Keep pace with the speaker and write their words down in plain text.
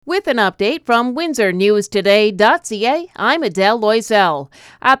With an update from WindsorNewsToday.ca, I'm Adele Loisel.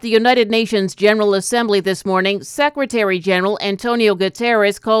 At the United Nations General Assembly this morning, Secretary General Antonio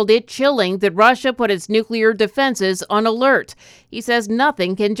Guterres called it chilling that Russia put its nuclear defenses on alert. He says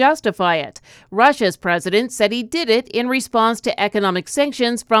nothing can justify it. Russia's president said he did it in response to economic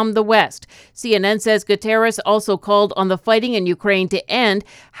sanctions from the West. CNN says Guterres also called on the fighting in Ukraine to end.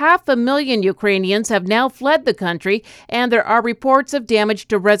 500,000 Ukrainians have now fled the country, and there are reports of damage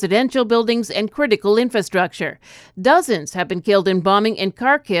to residential buildings and critical infrastructure. Dozens have been killed in bombing in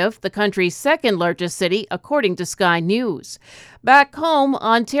Kharkiv, the country's second largest city, according to Sky News. Back home,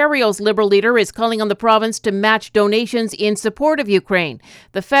 Ontario's Liberal leader is calling on the province to match donations in support of Ukraine.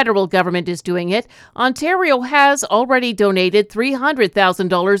 The federal government is doing it. Ontario has already donated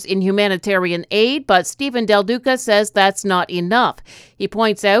 $300,000 in humanitarian aid, but Stephen Del Duca says that's not enough. He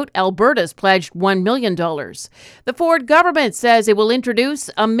points out Alberta's pledged $1 million. The Ford government says it will introduce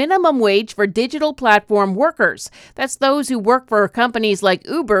a minimum wage for digital platform workers. That's those who work for companies like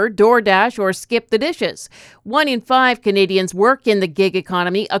Uber, DoorDash, or Skip the Dishes. 1 in 5 Canadians work in the gig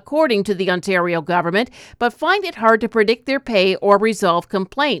economy, according to the Ontario government, but find it hard to predict their pay or resolve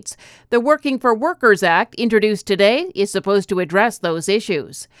complaints. The Working for Workers Act, introduced today, is supposed to address those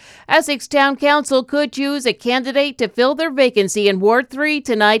issues. Essex Town Council could choose a candidate to fill their vacancy in Ward 3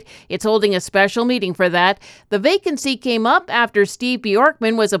 tonight. It's holding a special meeting for that. The vacancy came up after Steve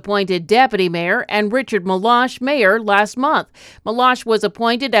Bjorkman was appointed deputy mayor and Richard Meloche mayor last month. Meloche was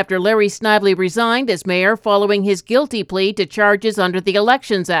appointed after Larry Snively resigned as mayor following his guilty plea to charges under the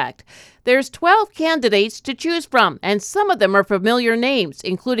Elections Act. There's 12 candidates to choose from, and some of them are familiar names,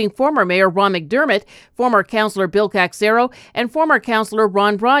 including former Mayor Ron McDermott, former Councillor Bill Caxero, and former Councillor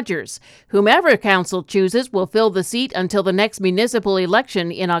Ron Rogers. Whomever council chooses will fill the seat until the next municipal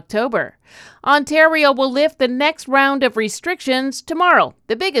election in October. Ontario will lift the next round of restrictions tomorrow.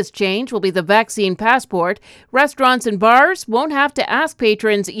 The biggest change will be the vaccine passport. Restaurants and bars won't have to ask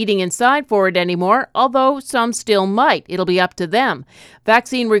patrons eating inside for it anymore, although some still might. It'll be up to them.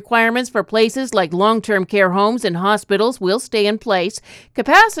 Vaccine requirements for places like long-term care homes and hospitals will stay in place.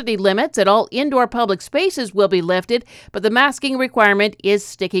 Capacity limits at all indoor public spaces will be lifted, but the masking requirement is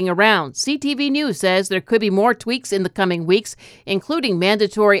sticking around. CTV News says there could be more tweaks in the coming weeks, including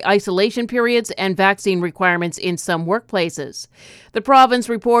mandatory isolation periods and vaccine requirements in some workplaces. The province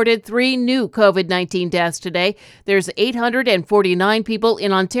reported 3 new COVID-19 deaths today. There's 849 people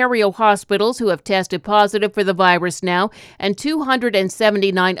in Ontario hospitals who have tested positive for the virus now, and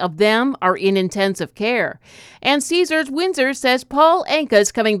 279 of them are in intensive care. And Caesars Windsor says Paul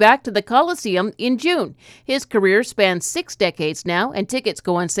Anka's coming back to the Coliseum in June. His career spans 6 decades now, and tickets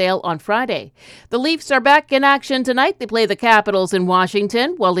go on sale on Friday. The Leafs are back in action tonight. They play the Capitals in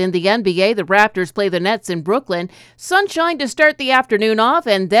Washington, while in the NBA, the Raptors play the Nets in Brooklyn. Sunshine to start the afternoon off,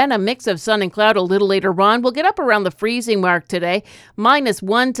 and then a mix of sun and cloud a little later on. We'll get up around the freezing mark today.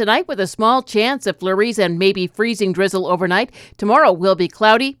 -1 tonight with a small chance of flurries and maybe freezing drizzle overnight. Tomorrow will be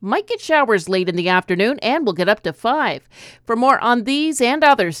cloudy, might get showers late in the afternoon, and we'll get up to 5. For more on these and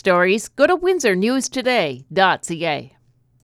other stories, go to WindsorNewsToday.ca.